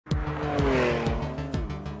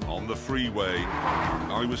the freeway,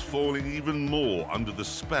 I was falling even more under the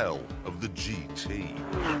spell of the GT.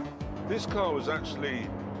 This car was actually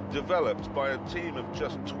developed by a team of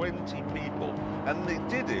just 20 people, and they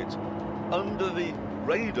did it under the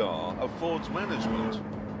radar of Ford's management.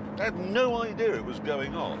 They had no idea it was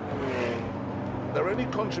going on. Their only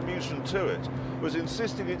contribution to it was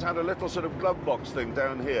insisting it had a little sort of glove box thing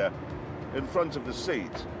down here in front of the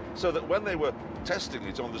seat, so that when they were testing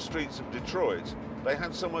it on the streets of Detroit, they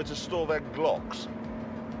had somewhere to store their Glocks.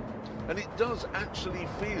 And it does actually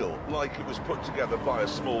feel like it was put together by a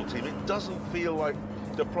small team. It doesn't feel like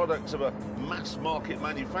the product of a mass market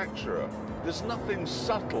manufacturer. There's nothing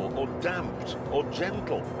subtle or damped or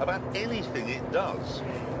gentle about anything it does.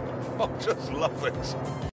 I just love it.